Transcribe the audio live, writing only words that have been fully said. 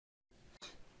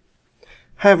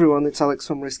Hi everyone, it's Alex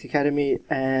from Risk Academy,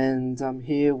 and I'm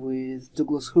here with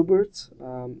Douglas Hubbard,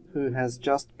 who has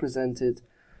just presented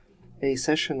a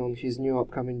session on his new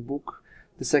upcoming book,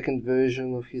 the second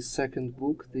version of his second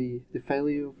book, The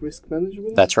Value of Risk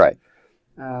Management. That's right.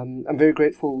 I'm very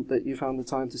grateful that you found the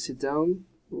time to sit down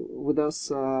with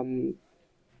us.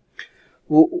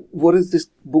 What is this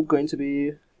book going to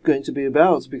be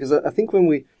about? Because I think when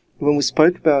we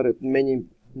spoke about it many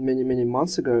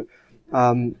months ago,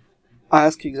 I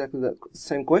asked you exactly that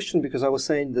same question because I was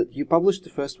saying that you published the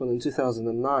first one in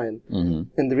 2009,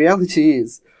 and the reality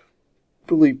is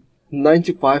probably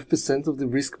 95% of the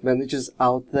risk managers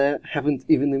out there haven't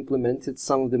even implemented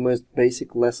some of the most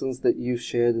basic lessons that you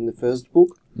shared in the first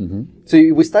book. So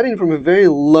we're starting from a very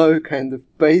low kind of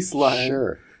baseline.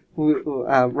 Sure.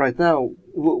 Right now,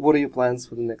 what are your plans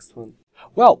for the next one?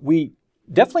 Well, we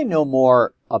definitely know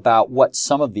more about what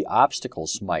some of the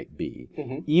obstacles might be.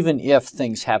 Even if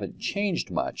things haven't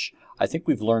changed much, I think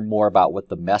we've learned more about what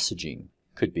the messaging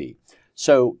could be.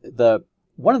 So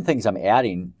one of the things I'm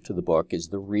adding to the book is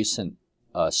the recent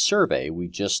survey we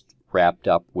just wrapped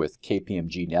up with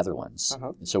KPMG Netherlands.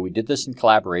 And so we did this in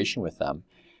collaboration with them.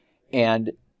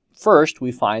 And first,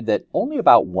 we find that only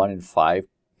about 1 in 5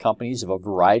 companies of a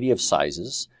variety of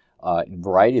sizes in a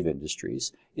variety of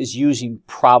industries is using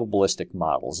probabilistic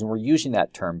models. And we're using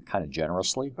that term kind of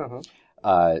generously.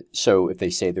 So if they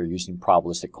say they're using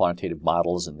probabilistic quantitative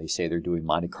models and they say they're doing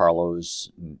Monte Carlos,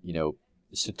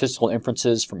 statistical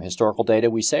inferences from historical data,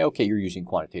 we say, okay, you're using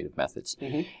quantitative methods.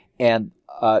 And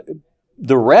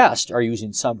the rest are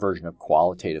using some version of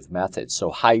qualitative methods.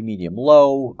 So high, medium,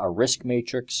 low, a risk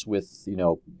matrix with,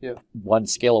 one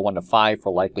scale of 1 to 5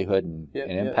 for likelihood and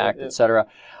impact, etc.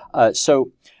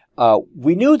 So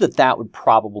we knew that would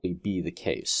probably be the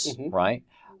case, right?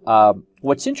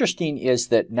 What's interesting is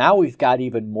that now we've got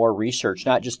even more research,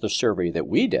 not just the survey that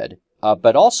we did,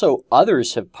 but also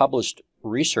others have published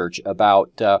research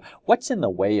about what's in the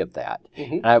way of that.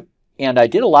 And I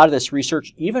did a lot of this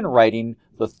research, even writing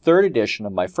the 3rd edition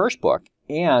of my first book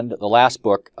and the last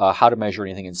book, How to Measure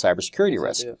Anything in Cybersecurity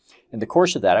Risk. In the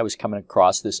course of that, I was coming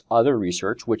across this other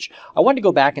research, which I wanted to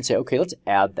go back and say, okay, let's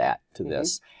add that to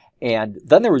this. And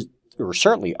then there were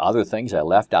certainly other things I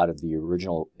left out of the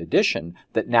original edition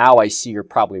that now I see are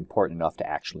probably important enough to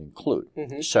actually include.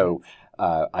 So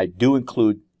I do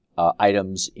include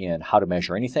items in How to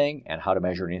Measure Anything and How to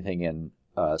Measure Anything in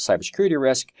Cybersecurity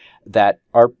Risk that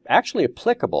are actually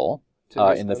applicable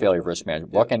in the Value of Risk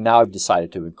Management book, and now I've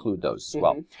decided to include those as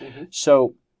well.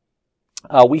 So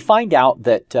we find out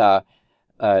that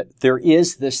there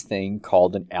is this thing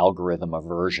called an algorithm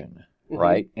aversion.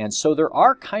 Right? And so there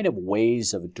are kind of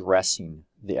ways of addressing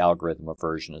the algorithm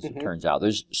aversion, as it turns out.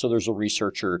 There's a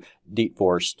researcher, Diet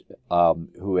Forst,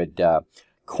 who had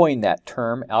coined that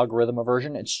term, algorithm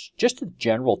aversion. It's just a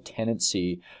general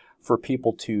tendency for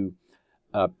people to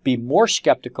be more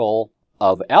skeptical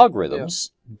of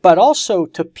algorithms, but also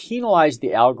to penalize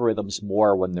the algorithms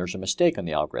more when there's a mistake on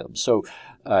the algorithm. So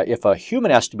if a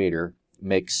human estimator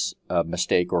makes a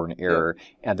mistake or an error,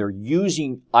 and they're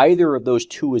using either of those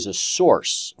two as a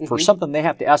source for something they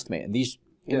have to estimate. And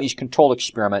in these controlled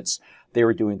experiments, they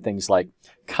were doing things like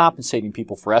compensating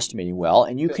people for estimating well,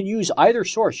 and you can use either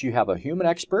source. You have a human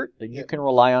expert that you can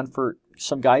rely on for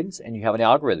some guidance, and you have an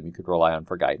algorithm you could rely on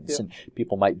for guidance. And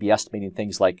people might be estimating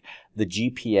things like the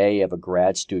GPA of a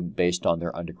grad student based on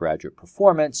their undergraduate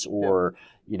performance, or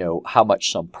how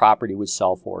much some property would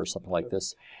sell for, or something like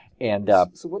this. And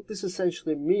so what this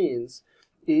essentially means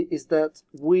is that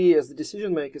we as the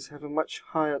decision makers have a much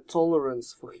higher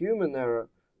tolerance for human error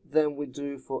than we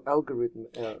do for algorithm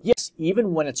error. Yes,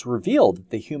 even when it's revealed that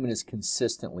the human is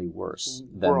consistently worse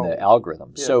than the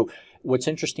algorithm. So what's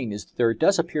interesting is there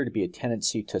does appear to be a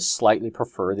tendency to slightly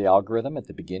prefer the algorithm at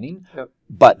the beginning,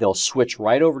 but they'll switch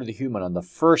right over to the human on the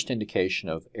first indication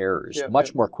of errors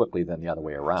much more quickly than the other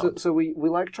way around. So we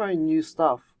like trying new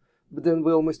stuff, but then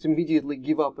we almost immediately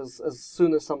give up as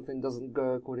soon as something doesn't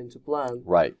go according to plan.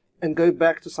 Right. And go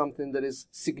back to something that is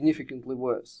significantly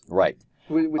worse. Right.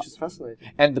 Which is fascinating.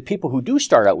 And the people who do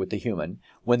start out with the human,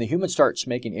 when the human starts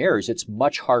making errors, it's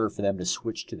much harder for them to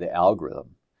switch to the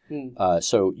algorithm.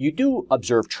 So you do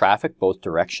observe traffic both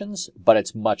directions, but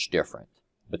it's much different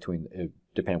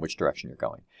depending on which direction you're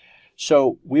going.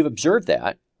 So we've observed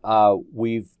that.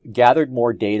 We've gathered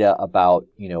more data about,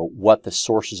 what the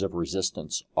sources of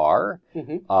resistance are.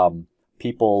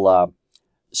 People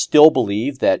still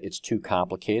believe that it's too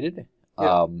complicated.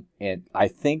 And I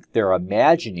think they're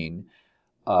imagining,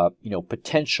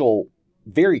 potential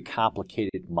very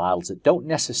complicated models that don't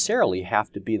necessarily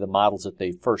have to be the models that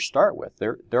they first start with.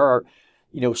 There are,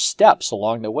 steps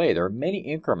along the way. There are many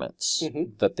increments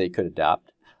that they could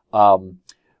adopt.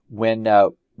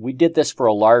 When we did this for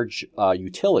a large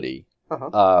utility,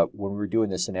 when we were doing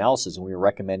this analysis and we were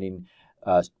recommending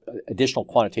additional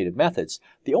quantitative methods,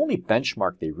 the only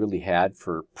benchmark they really had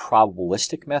for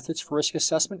probabilistic methods for risk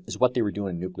assessment is what they were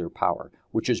doing in nuclear power,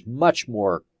 which is much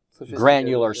more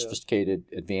granular, sophisticated,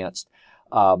 advanced.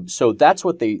 So that's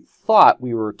what they thought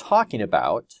we were talking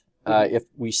about if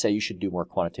we say you should do more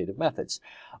quantitative methods.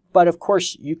 But of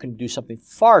course, you can do something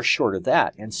far short of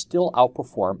that and still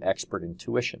outperform expert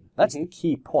intuition. That's the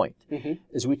key point.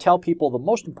 Is we tell people the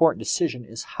most important decision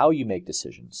is how you make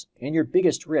decisions. And your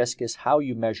biggest risk is how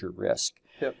you measure risk.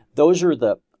 Those are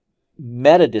the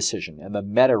meta decision and the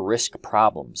meta risk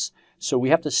problems. So we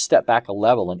have to step back a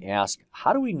level and ask,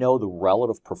 how do we know the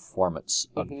relative performance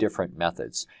of different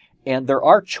methods? And there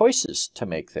are choices to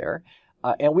make there.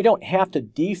 And we don't have to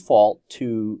default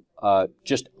to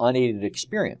just unaided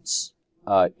experience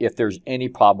if there's any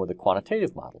problem with a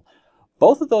quantitative model.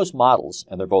 Both of those models,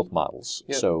 and they're both models,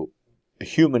 so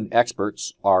human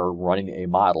experts are running a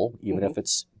model, even if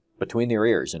it's between their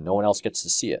ears and no one else gets to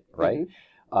see it, right?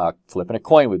 Flipping a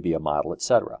coin would be a model,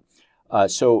 etc.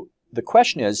 So the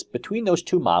question is, between those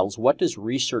two models, what does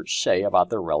research say about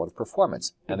their relative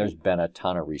performance? And there's been a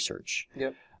ton of research.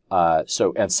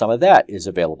 And some of that is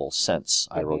available since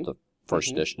I wrote the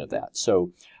first edition of that.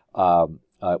 So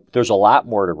there's a lot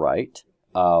more to write.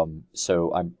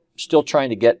 So I'm still trying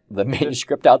to get the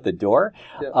manuscript out the door.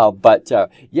 But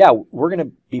we're going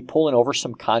to be pulling over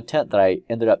some content that I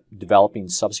ended up developing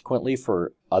subsequently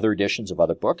for other editions of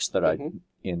other books that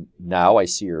now I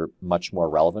see are much more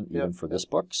relevant even for this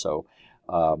book. So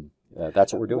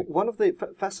that's what we're doing. One of the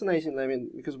fascinating,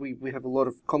 because we have a lot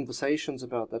of conversations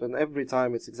about that, and every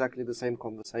time it's exactly the same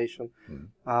conversation.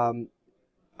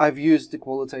 I've used the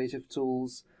qualitative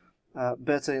tools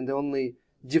better, and the only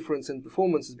difference in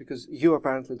performance is because you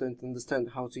apparently don't understand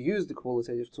how to use the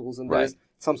qualitative tools, and there's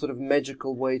some sort of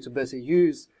magical way to better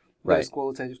use those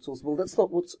qualitative tools. Well, that's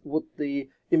not what the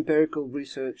empirical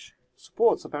research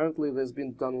supports. Apparently, there's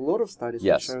been done a lot of studies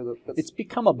to show that it's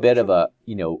become a bit of a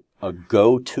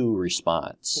go-to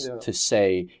response to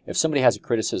say if somebody has a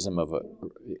criticism of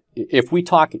if we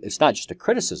talk, it's not just a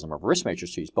criticism of risk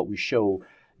matrices, but we show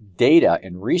data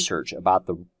and research about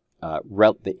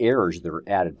the errors that are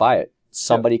added by it.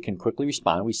 Somebody can quickly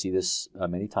respond. We see this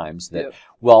many times that,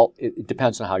 well, it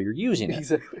depends on how you're using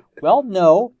it. Well,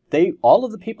 no, all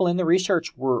of the people in the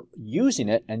research were using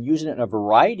it and using it in a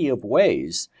variety of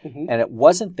ways. And it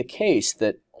wasn't the case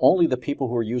that only the people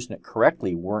who were using it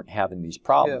correctly weren't having these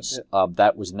problems.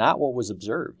 That was not what was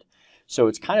observed. So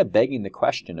it's kind of begging the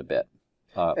question a bit.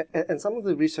 And some of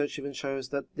the research even shows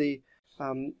that the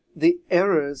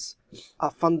errors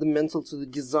are fundamental to the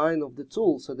design of the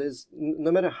tool. So there's, no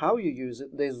matter how you use it,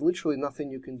 there's literally nothing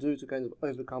you can do to kind of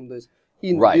overcome those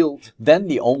inbuilt. Then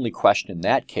the only question in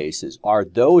that case is, are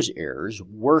those errors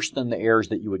worse than the errors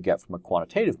that you would get from a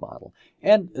quantitative model?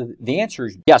 And the answer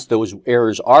is yes, those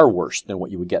errors are worse than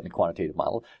what you would get in a quantitative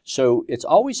model. So it's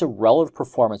always a relative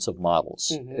performance of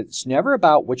models. It's never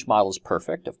about which model is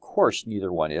perfect. Of course,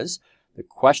 neither one is. The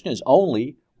question is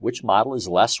only which model is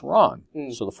less wrong.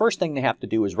 So the first thing they have to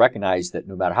do is recognize that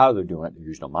no matter how they're doing it, they're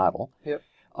using a model.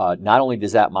 Not only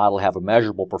does that model have a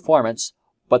measurable performance,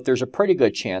 but there's a pretty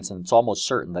good chance, and it's almost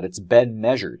certain, that it's been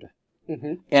measured.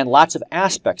 And lots of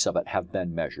aspects of it have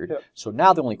been measured. So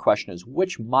now the only question is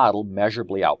which model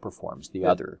measurably outperforms the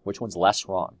other? Which one's less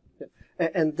wrong?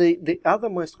 And the other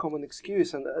most common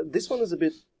excuse, and this one is a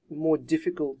bit more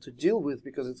difficult to deal with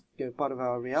because it's part of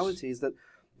our reality, is that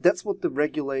that's what the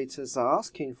regulators are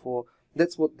asking for.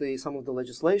 That's what some of the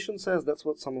legislation says. That's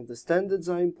what some of the standards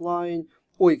are implying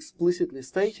or explicitly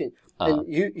stating. And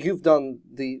you've done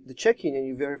the checking and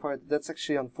you verified that's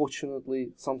actually,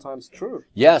 unfortunately, sometimes true.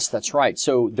 Yes, that's right.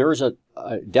 So there's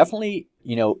definitely,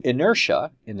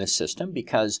 inertia in the system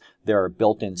because there are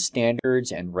built-in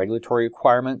standards and regulatory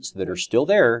requirements that are still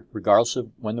there regardless of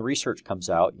when the research comes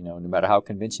out. No matter how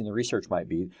convincing the research might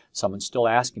be, someone's still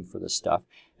asking for this stuff.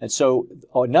 And so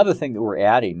another thing that we're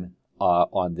adding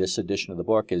on this edition of the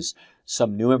book is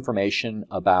some new information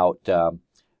about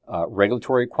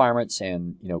regulatory requirements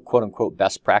and, quote-unquote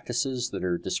best practices that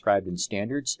are described in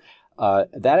standards.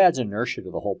 That adds inertia to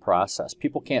the whole process.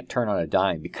 People can't turn on a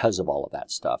dime because of all of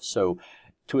that stuff. So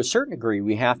to a certain degree,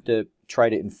 we have to try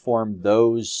to inform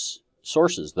those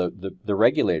sources, the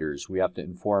regulators. We have to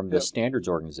inform the standards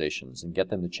organizations and get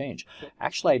them to change.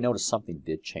 Actually, I noticed something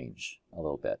did change a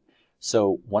little bit.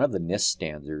 So one of the NIST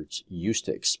standards used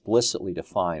to explicitly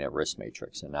define a risk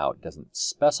matrix, and now it doesn't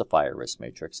specify a risk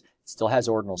matrix. It still has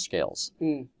ordinal scales,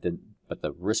 but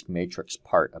the risk matrix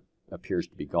part appears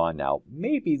to be gone now.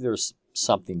 Maybe there's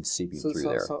something seeping through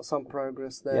there. Some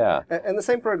progress there. Yeah. And the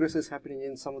same progress is happening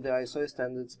in some of the ISO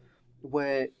standards,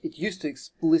 where it used to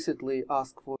explicitly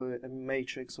ask for a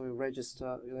matrix or a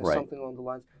register, Right. something along the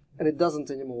lines, and it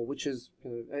doesn't anymore, which is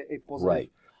a positive,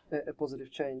 Right. a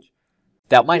positive change.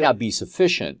 That might not be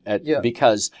sufficient Yeah.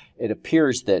 because it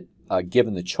appears that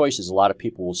given the choices, a lot of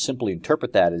people will simply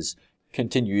interpret that as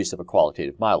continued use of a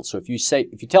qualitative model. So if you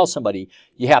tell somebody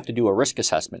you have to do a risk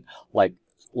assessment, like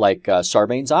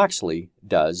Sarbanes-Oxley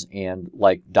does, and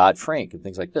like Dodd-Frank and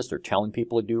things like this, they're telling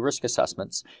people to do risk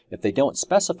assessments. If they don't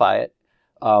specify it,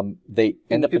 they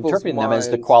end up interpreting them as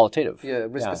the qualitative. Yeah,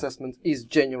 risk assessment is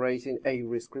generating a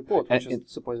risk report, which is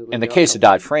supposedly. In the case of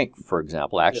Dodd-Frank, for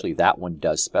example, actually that one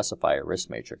does specify a risk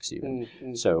matrix even.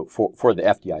 So for the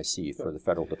FDIC, for the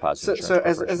Federal Deposit Insurance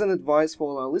Corporation. As an advice for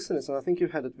all our listeners, and I think you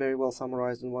had it very well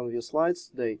summarized in one of your slides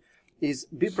today, is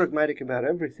be pragmatic about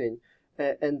everything,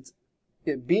 and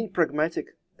being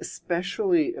pragmatic,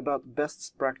 especially about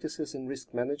best practices in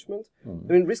risk management. I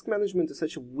mean, risk management is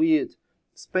such a weird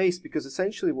space because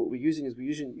essentially what we're using is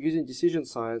using decision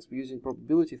science, we're using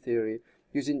probability theory,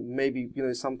 using maybe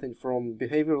something from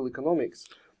behavioral economics.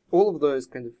 All of those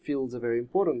kind of fields are very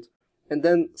important, and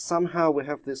then somehow we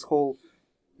have this whole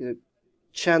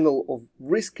channel of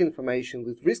risk information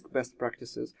with risk best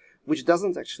practices, which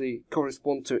doesn't actually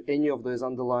correspond to any of those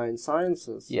underlying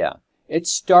sciences. Yeah. It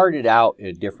started out in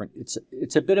a different,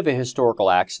 it's a bit of a historical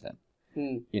accident.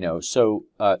 So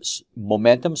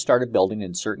momentum started building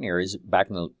in certain areas back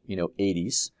in the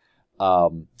 80s,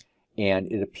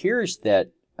 and it appears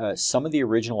that some of the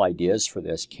original ideas for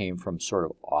this came from sort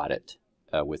of audit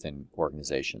within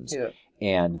organizations,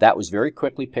 and that was very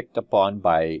quickly picked up on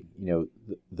by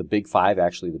the Big Five,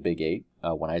 actually the Big Eight.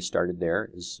 When I started there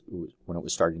is when it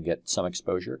was starting to get some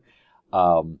exposure.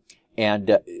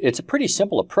 And it's a pretty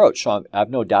simple approach. So I've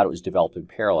no doubt it was developed in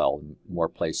parallel in more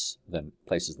places than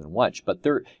one. But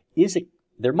there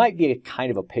might be a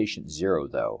kind of a patient zero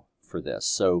though for this.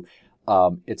 So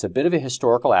it's a bit of a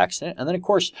historical accident. And then of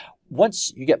course,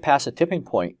 once you get past a tipping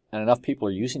point and enough people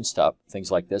are using things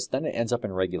like this, then it ends up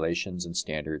in regulations and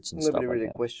standards and stuff like that. Nobody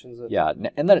really questions it. Yeah,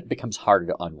 and then it becomes harder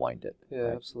to unwind it. Yeah,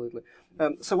 right? Absolutely.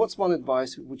 So what's one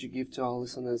advice would you give to our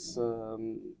listeners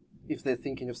if they're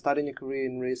thinking of starting a career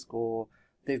in risk, or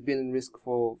they've been in risk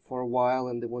for a while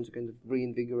and they want to kind of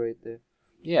reinvigorate their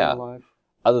life?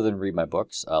 Other than read my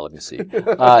books, let me see.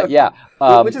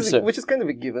 Which is kind of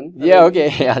a given. Yeah, okay,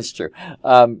 yeah, that's true.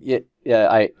 I'm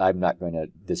not going to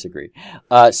disagree.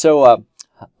 I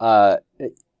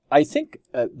think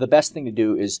the best thing to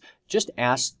do is just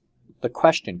ask the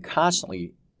question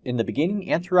constantly in the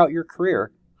beginning and throughout your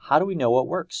career, how do we know what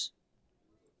works?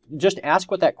 Just ask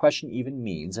what that question even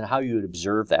means and how you would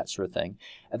observe that sort of thing,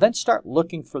 and then start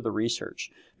looking for the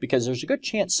research, because there's a good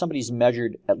chance somebody's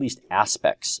measured at least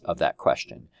aspects of that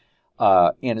question.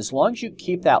 And as long as you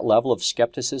keep that level of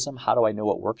skepticism, how do I know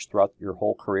what works throughout your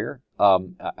whole career,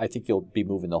 I think you'll be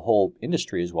moving the whole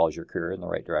industry as well as your career in the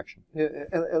right direction. Yeah,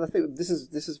 and I think this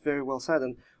is very well said.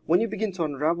 And when you begin to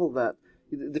unravel that,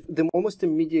 the almost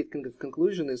immediate kind of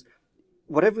conclusion is,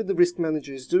 whatever the risk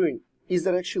manager is doing, is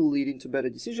that actually leading to better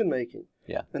decision making?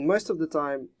 Yeah. And most of the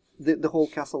time, the whole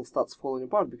castle starts falling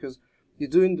apart because you're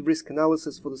doing the risk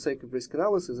analysis for the sake of risk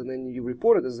analysis, and then you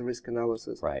report it as a risk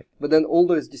analysis. Right. But then all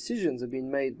those decisions are being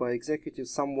made by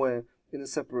executives somewhere in a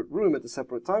separate room at a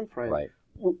separate time frame. Right.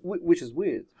 Which is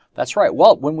weird. That's right.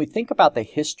 Well, when we think about the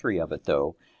history of it,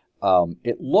 though,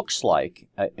 it looks like,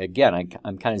 again,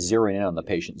 I'm kind of zeroing in on the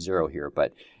patient zero here,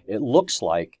 but it looks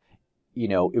like,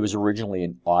 it was originally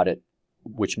an audit,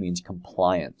 which means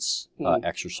compliance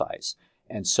exercise.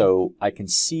 And so I can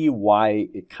see why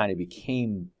it kind of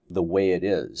became the way it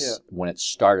is when it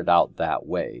started out that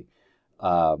way,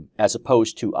 as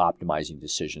opposed to optimizing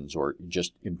decisions or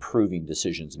just improving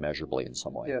decisions measurably in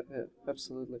some way. Yeah,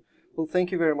 absolutely. Well,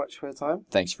 thank you very much for your time.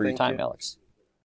 Thanks for your time, Alex.